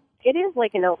oatmeal? It is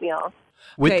like an oatmeal.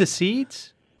 With Okay. the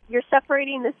seeds? You're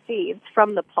separating the seeds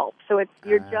from the pulp, so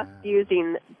you're just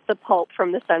using the pulp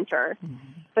from the center.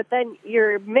 But then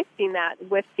you're mixing that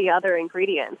with the other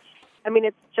ingredients. I mean,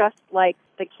 it's just like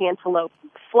the cantaloupe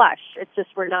flesh. It's just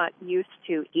we're not used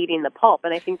to eating the pulp.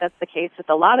 And I think that's the case with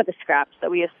a lot of the scraps, that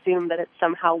we assume that it's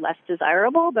somehow less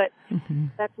desirable, but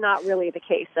that's not really the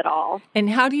case at all.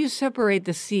 And how do you separate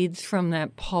the seeds from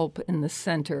that pulp in the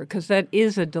center? Because that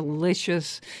is a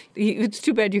delicious, it's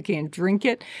too bad you can't drink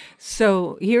it.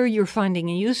 So here you're finding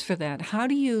a use for that. How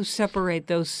do you separate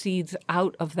those seeds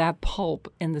out of that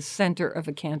pulp in the center of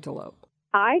a cantaloupe?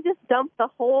 I just dump the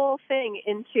whole thing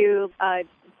into a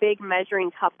big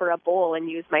measuring cup or a bowl and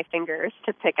use my fingers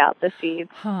to pick out the seeds.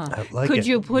 Huh. I like could it.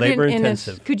 you put Labor it in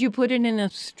intensive. Could you put it in a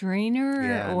strainer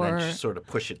Yeah, or and then just sort of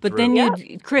push it But through. then Yeah.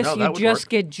 Chris, No, you that would just work.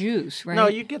 get juice, right? No,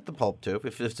 you get the pulp too.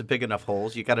 If it's a big enough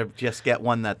holes, you got to just get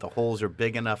one that the holes are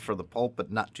big enough for the pulp,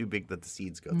 but not too big that the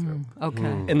seeds go through.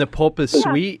 Okay. And the pulp is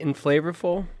sweet and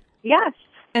flavorful? Yes.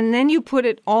 And then you put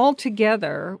it all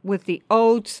together with the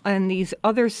oats and these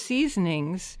other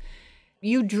seasonings.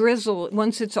 You drizzle,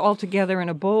 once it's all together in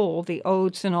a bowl, the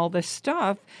oats and all this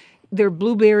stuff, there are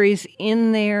blueberries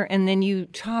in there, and then you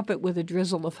top it with a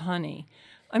drizzle of honey.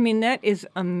 I mean, that is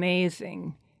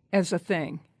amazing as a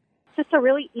thing. It's just a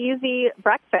really easy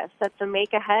breakfast that's a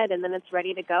make ahead, and then it's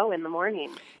ready to go in the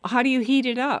morning. How do you heat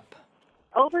it up?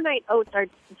 Overnight oats are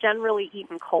generally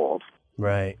eaten cold.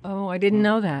 Right. Oh, I didn't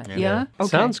know that. Yeah? Okay.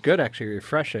 Sounds good, actually.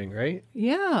 Refreshing, right?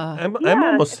 Yeah. I'm Yeah,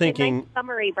 almost it's thinking. a nice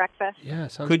summery breakfast. Yeah,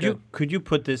 sounds Could good. you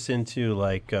put this into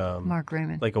like Mark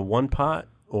Raymond. like a one pot,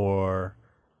 or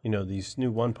these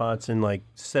new one pots, and like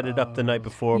set it up the night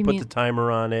before, You put mean the timer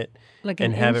on it, Like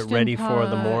and an have it Instant ready for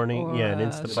the Pot morning. or Yeah, an a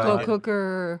Instant slow Pot.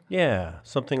 cooker. Yeah,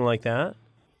 something like that.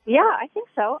 Yeah, I think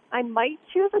so. I might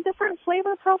choose a different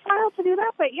flavor profile to do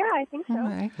that, but yeah, I think so. All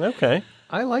right. Okay.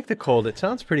 I like the cold. It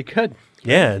sounds pretty good.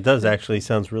 Yeah, it does actually.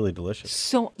 Sounds really delicious.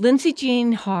 So, Lindsay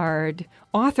Jean Hard,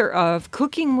 author of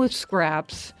Cooking with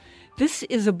Scraps. This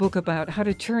is a book about how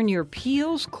to turn your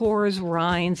peels, cores,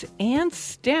 rinds, and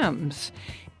stems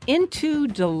into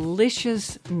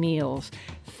delicious meals.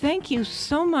 Thank you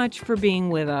so much for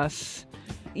being with us.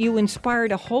 You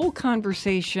inspired a whole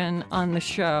conversation on the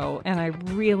show, and I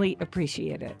really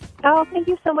appreciate it. Oh, thank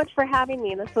you so much for having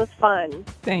me. This was fun.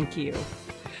 Thank you.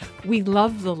 We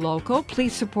love the local.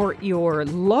 Please support your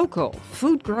local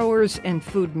food growers and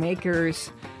food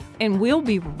makers, and we'll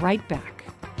be right back.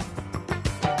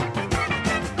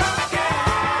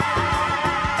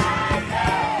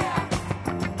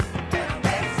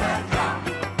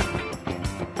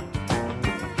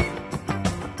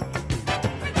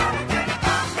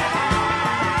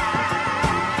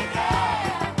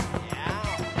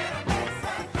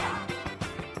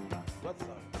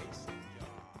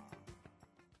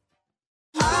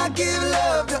 I give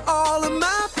love to all of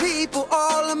my people.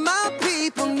 All of my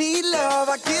people need love.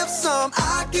 I give some.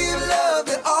 I give love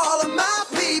to all of my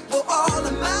people. All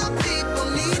of my people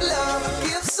need love. I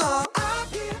give some.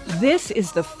 This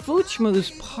is the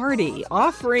Foochmoose Party,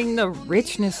 offering the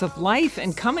richness of life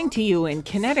and coming to you in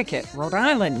Connecticut, Rhode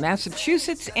Island,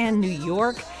 Massachusetts, and New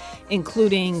York,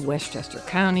 including Westchester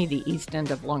County, the east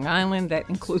end of Long Island, that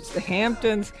includes the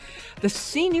Hamptons. The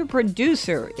senior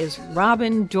producer is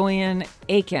Robin Doyen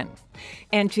Aiken.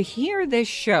 And to hear this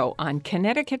show on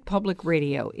Connecticut Public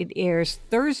Radio, it airs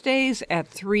Thursdays at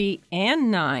 3 and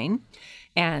 9,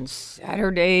 and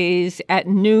Saturdays at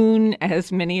noon,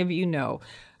 as many of you know.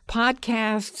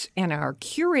 Podcasts and our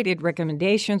curated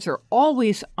recommendations are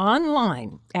always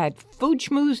online at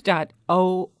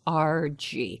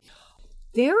foodschmooze.org.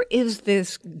 There is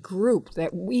this group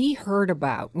that we heard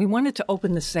about. We wanted to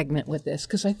open the segment with this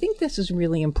because I think this is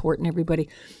really important, everybody.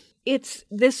 It's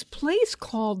this place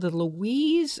called the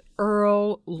Louise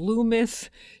Earl Loomis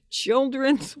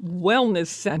Children's Wellness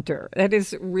Center. That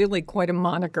is really quite a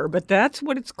moniker, but that's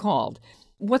what it's called.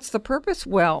 What's the purpose?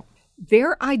 Well,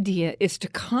 their idea is to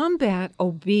combat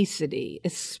obesity,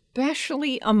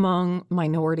 especially among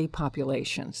minority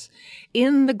populations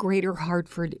in the greater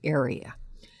Hartford area.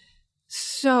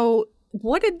 So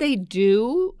What did they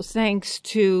do, thanks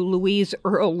to Louise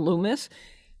Earl Loomis?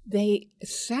 They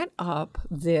set up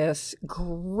this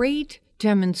great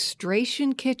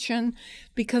demonstration kitchen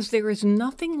because there is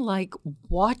nothing like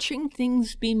watching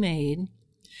things be made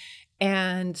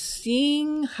and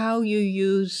seeing how you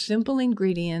use simple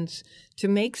ingredients to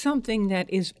make something that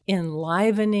is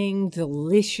enlivening,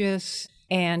 delicious,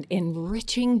 and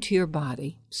enriching to your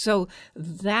body. So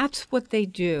that's what they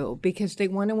do because they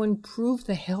want to improve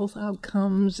the health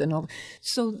outcomes and all.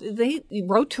 So they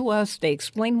wrote to us, they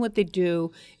explained what they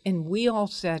do, and we all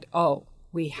said, oh,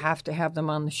 we have to have them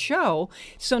on the show.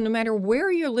 So no matter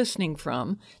where you're listening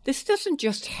from, this doesn't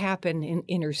just happen in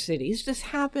inner cities. This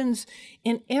happens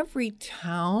in every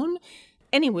town.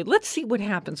 Anyway, let's see what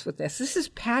happens with this. This is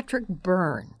Patrick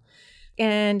Byrne,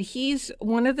 and he's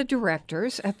one of the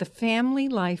directors at the family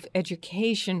life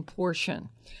education portion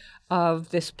of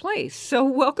this place. So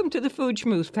welcome to the Food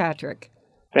Schmooze, Patrick.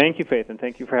 Thank you, Faith, and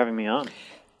thank you for having me on.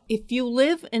 If you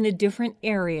live in a different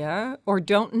area or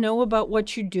don't know about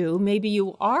what you do, maybe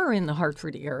you are in the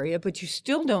Hartford area, but you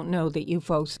still don't know that you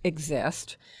folks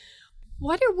exist.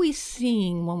 What are we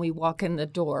seeing when we walk in the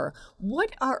door?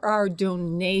 What are our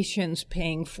donations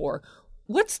paying for?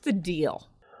 What's the deal?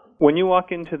 When you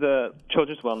walk into the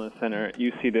Children's Wellness Center,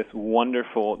 you see this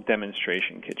wonderful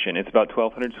demonstration kitchen. It's about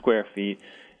 1,200 square feet,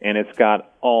 and it's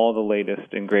got all the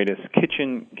latest and greatest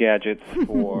kitchen gadgets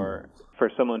for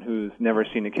someone who's never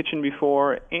seen a kitchen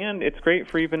before, and it's great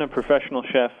for even a professional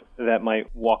chef that might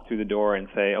walk through the door and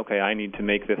say, okay, I need to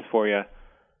make this for you.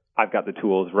 I've got the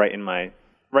tools right in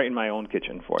my own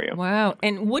kitchen for you. Wow.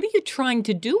 And what are you trying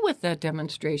to do with that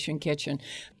demonstration kitchen?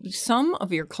 Some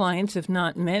of your clients, if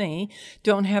not many,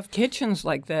 don't have kitchens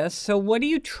like this. So what are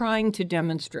you trying to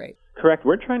demonstrate? Correct.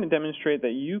 We're trying to demonstrate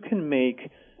that you can make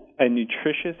a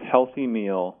nutritious, healthy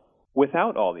meal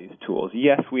without all these tools.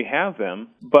 Yes, we have them,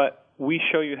 but we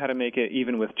show you how to make it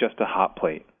even with just a hot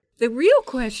plate. The real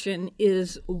question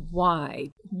is why?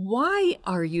 Why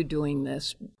are you doing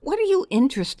this? What are you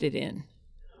interested in?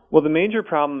 Well, the major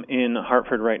problem in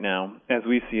Hartford right now, as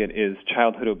we see it, is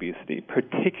childhood obesity,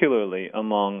 particularly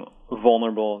among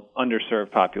vulnerable,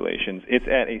 underserved populations. It's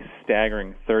at a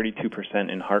staggering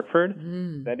 32% in Hartford.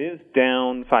 That is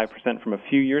down 5% from a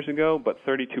few years ago, but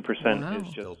 32%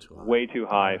 is just way too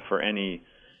high for any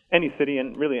city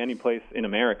and really any place in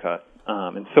America.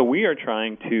 And so we are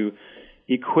trying to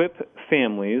equip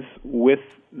families with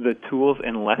the tools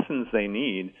and lessons they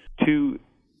need to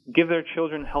give their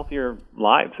children healthier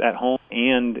lives at home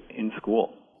and in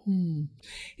school. And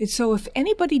so if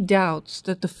anybody doubts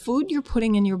that the food you're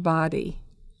putting in your body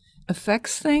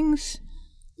affects things,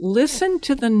 listen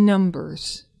to the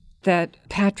numbers that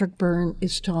Patrick Byrne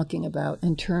is talking about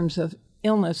in terms of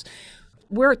illness.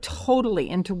 We're totally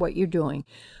into what you're doing.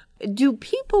 Do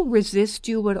people resist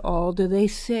you at all? Do they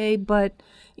say, but,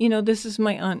 this is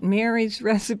my Aunt Mary's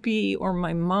recipe or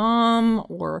my mom,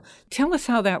 or tell us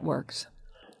how that works?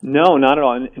 No, not at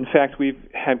all. In fact, we've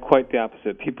had quite the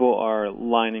opposite. People are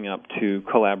lining up to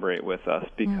collaborate with us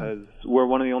because we're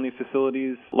one of the only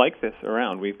facilities like this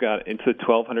around. It's a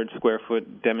 1,200 square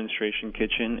foot demonstration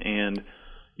kitchen, and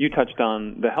you touched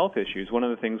on the health issues. One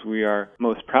of the things we are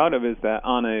most proud of is that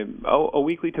on a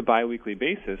weekly to biweekly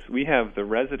basis, we have the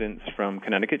residents from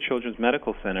Connecticut Children's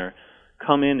Medical Center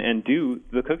come in and do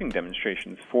the cooking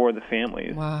demonstrations for the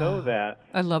families. Wow. So that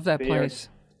I love that place.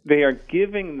 They are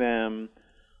giving them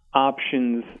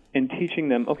options and teaching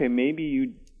them, okay, maybe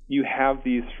you have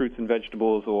these fruits and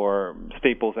vegetables or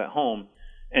staples at home,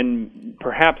 and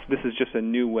perhaps this is just a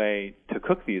new way to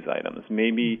cook these items.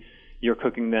 Maybe you're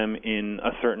cooking them in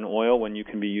a certain oil when you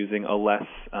can be using a less,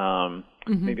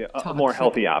 maybe a more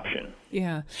healthy option.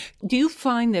 Yeah. Do you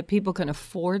find that people can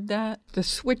afford that, the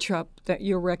switch up that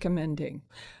you're recommending?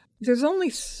 There's only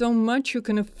so much you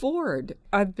can afford.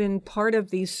 I've been part of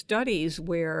these studies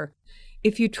where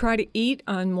if you try to eat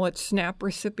on what SNAP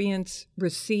recipients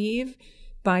receive,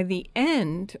 by the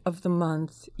end of the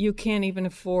month, you can't even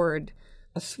afford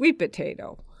a sweet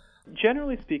potato.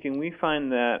 Generally speaking, we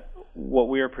find that what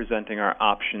we are presenting are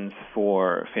options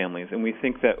for families, and we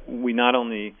think that we not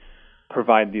only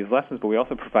provide these lessons, but we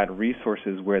also provide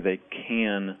resources where they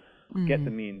can get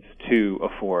the means to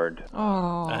afford.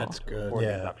 Oh, that's good.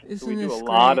 Yeah. So we do a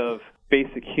lot of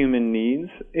basic human needs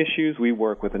issues. We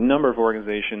work with a number of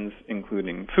organizations,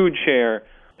 including Food Share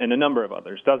and a number of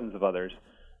others, dozens of others,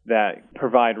 that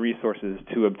provide resources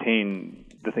to obtain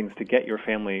the things to get your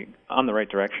family on the right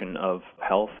direction of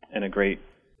health and a great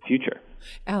future.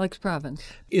 Alex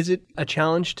Province. Is it a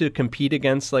challenge to compete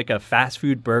against like a fast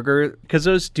food burger? Because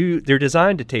they're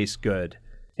designed to taste good.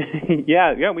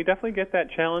 Yeah, we definitely get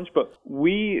that challenge, but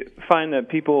we find that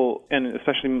people, and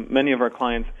especially many of our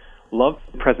clients, love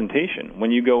presentation.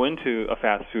 When you go into a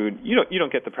fast food, you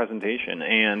don't get the presentation,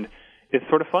 and it's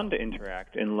sort of fun to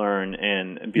interact and learn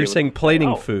and be You're able saying to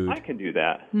plating say, food. I can do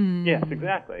that. Yes,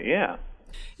 exactly. Yeah.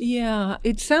 Yeah,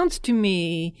 it sounds to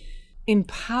me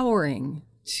empowering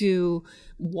to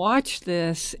watch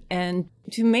this and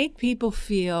to make people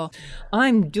feel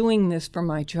I'm doing this for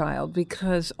my child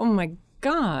because, oh my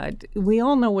God, we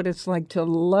all know what it's like to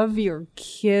love your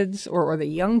kids or the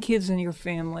young kids in your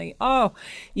family. Oh,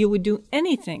 you would do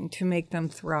anything to make them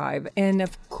thrive. And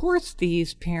of course,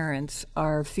 these parents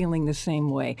are feeling the same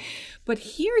way. But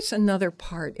here's another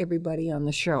part, everybody on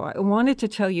the show. I wanted to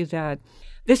tell you that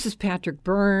this is Patrick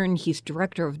Byrne. He's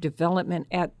Director of Development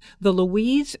at the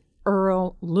Louise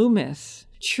Earl Loomis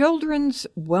Children's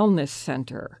Wellness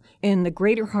Center in the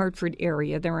greater Hartford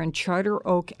area. They're on Charter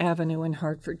Oak Avenue in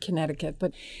Hartford, Connecticut.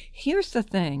 But here's the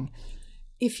thing.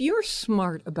 If you're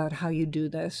smart about how you do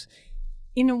this,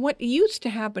 what used to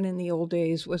happen in the old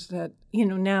days was that,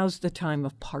 now's the time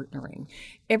of partnering.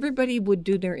 Everybody would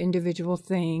do their individual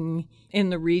thing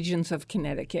in the regions of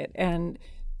Connecticut. And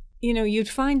you'd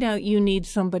find out you need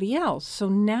somebody else. So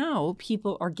now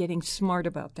people are getting smart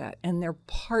about that, and they're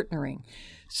partnering.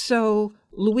 So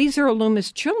Louise Earl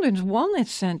Loomis Children's Wellness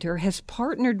Center has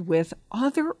partnered with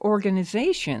other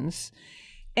organizations,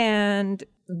 and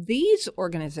these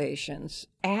organizations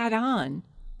add on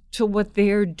to what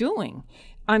they're doing.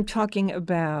 I'm talking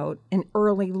about an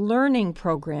early learning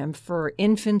program for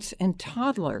infants and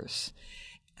toddlers,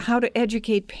 how to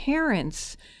educate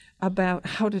parents about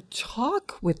how to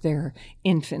talk with their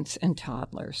infants and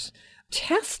toddlers,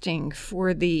 testing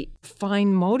for the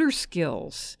fine motor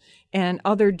skills and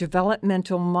other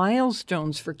developmental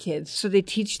milestones for kids. So they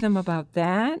teach them about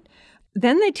that.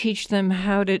 Then they teach them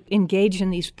how to engage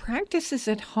in these practices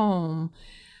at home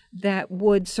that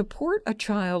would support a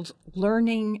child's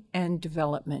learning and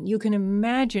development. You can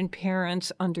imagine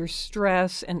parents under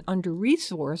stress and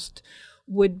under-resourced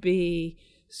would be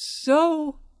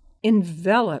so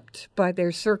enveloped by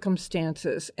their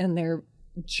circumstances and their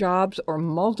jobs or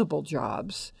multiple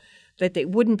jobs that they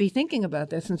wouldn't be thinking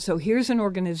about this. And so here's an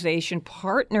organization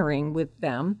partnering with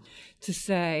them to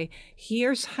say,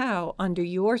 here's how, under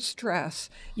your stress,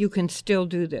 you can still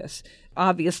do this.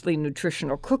 Obviously,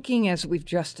 nutritional cooking, as we've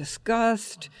just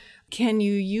discussed. Can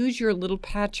you use your little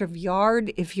patch of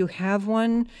yard, if you have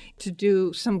one, to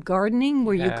do some gardening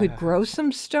where you could grow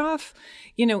some stuff?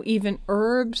 Even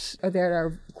herbs that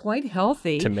are quite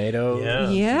healthy.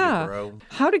 Tomatoes. Yeah.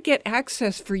 How to get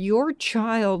access for your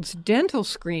child's dental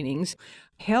screenings,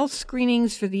 health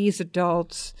screenings for these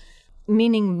adults,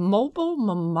 meaning mobile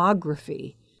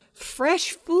mammography.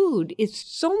 Fresh food is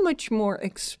so much more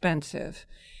expensive.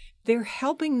 They're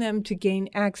helping them to gain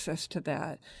access to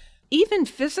that. Even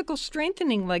physical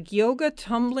strengthening like yoga,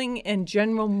 tumbling, and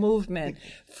general movement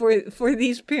for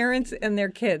these parents and their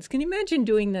kids. Can you imagine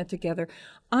doing that together?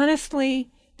 Honestly,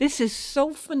 this is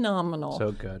so phenomenal.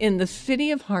 So good. In the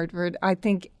city of Hartford, I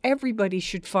think everybody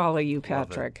should follow you,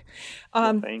 Patrick.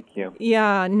 Thank you.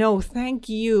 Yeah, no, thank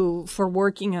you for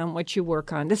working on what you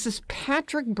work on. This is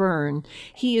Patrick Byrne.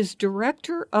 He is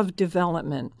Director of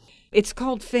Development. It's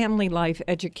called Family Life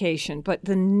Education, but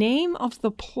the name of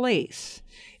the place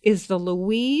is the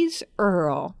Louise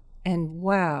Earl, and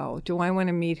wow, do I want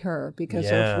to meet her because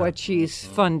of what she's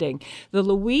funding. The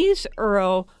Louise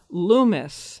Earl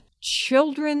Loomis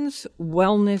Children's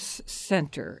Wellness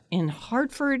Center in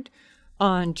Hartford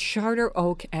on Charter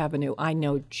Oak Avenue. I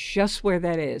know just where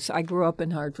that is. I grew up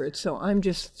in Hartford, so I'm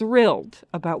just thrilled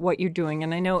about what you're doing,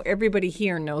 and I know everybody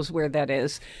here knows where that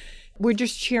is. We're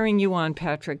just cheering you on,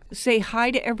 Patrick. Say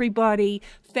hi to everybody.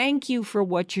 Thank you for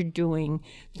what you're doing.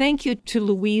 Thank you to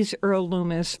Louise Earl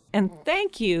Loomis. And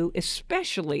thank you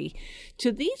especially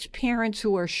to these parents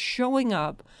who are showing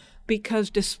up because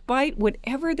despite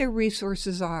whatever their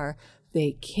resources are,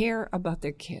 they care about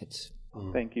their kids.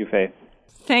 Thank you, Faith.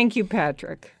 Thank you,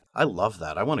 Patrick. I love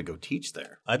that. I want to go teach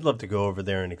there. I'd love to go over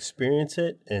there and experience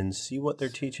it and see what they're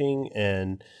teaching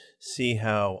and see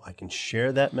how I can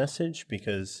share that message,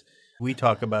 because we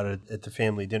talk about it at the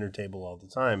family dinner table all the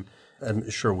time. I'm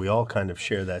sure we all kind of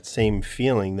share that same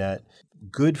feeling that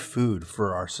good food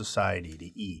for our society to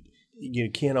eat. You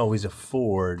can't always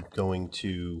afford going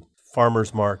to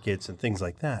farmers markets and things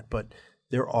like that, but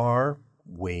there are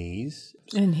ways.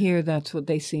 And here, that's what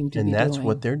they seem to be doing. And that's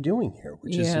what they're doing here,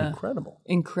 which is incredible.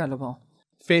 Incredible.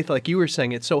 Faith, like you were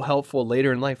saying, it's so helpful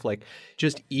later in life. Like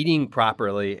just eating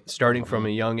properly, starting from a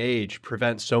young age,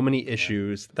 prevents so many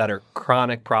issues that are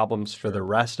chronic problems for the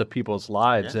rest of people's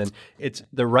lives. And it's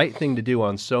the right thing to do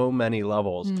on so many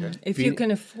levels. If you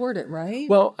can afford it, right?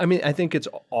 Well, I mean, I think it's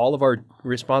all of our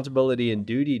responsibility and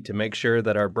duty to make sure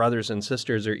that our brothers and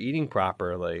sisters are eating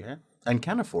properly. Yeah. And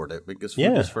can afford it because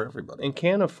food is for everybody. And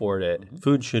can afford it.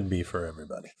 Food should be for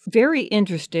everybody. Very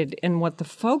interested in what the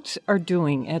folks are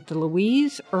doing at the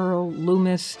Louise Earl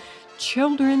Loomis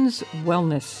Children's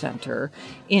Wellness Center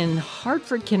in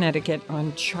Hartford, Connecticut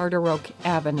on Charter Oak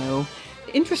Avenue.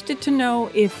 Interested to know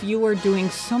if you are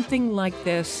doing something like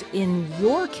this in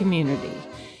your community,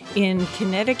 in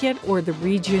Connecticut or the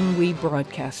region we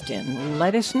broadcast in.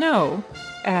 Let us know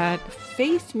at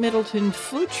Faith Middleton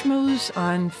Food Schmooze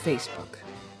on Facebook.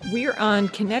 We're on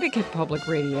Connecticut Public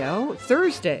Radio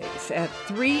Thursdays at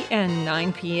 3 and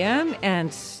 9 p.m.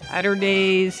 and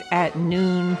Saturdays at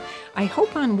noon. I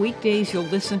hope on weekdays you'll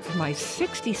listen for my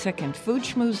 60-second food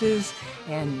schmoozes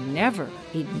and never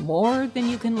eat more than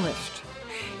you can lift.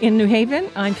 In New Haven,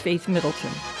 I'm Faith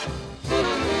Middleton.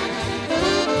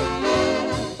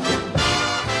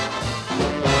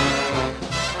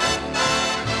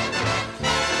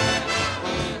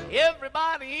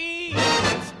 Everybody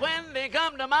eats when they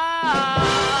come to mind.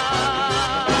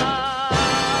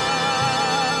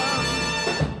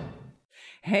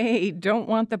 Hey, don't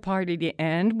want the party to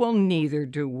end? Well, neither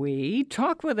do we.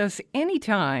 Talk with us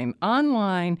anytime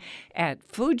online at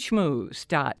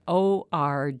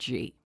foodschmooze.org.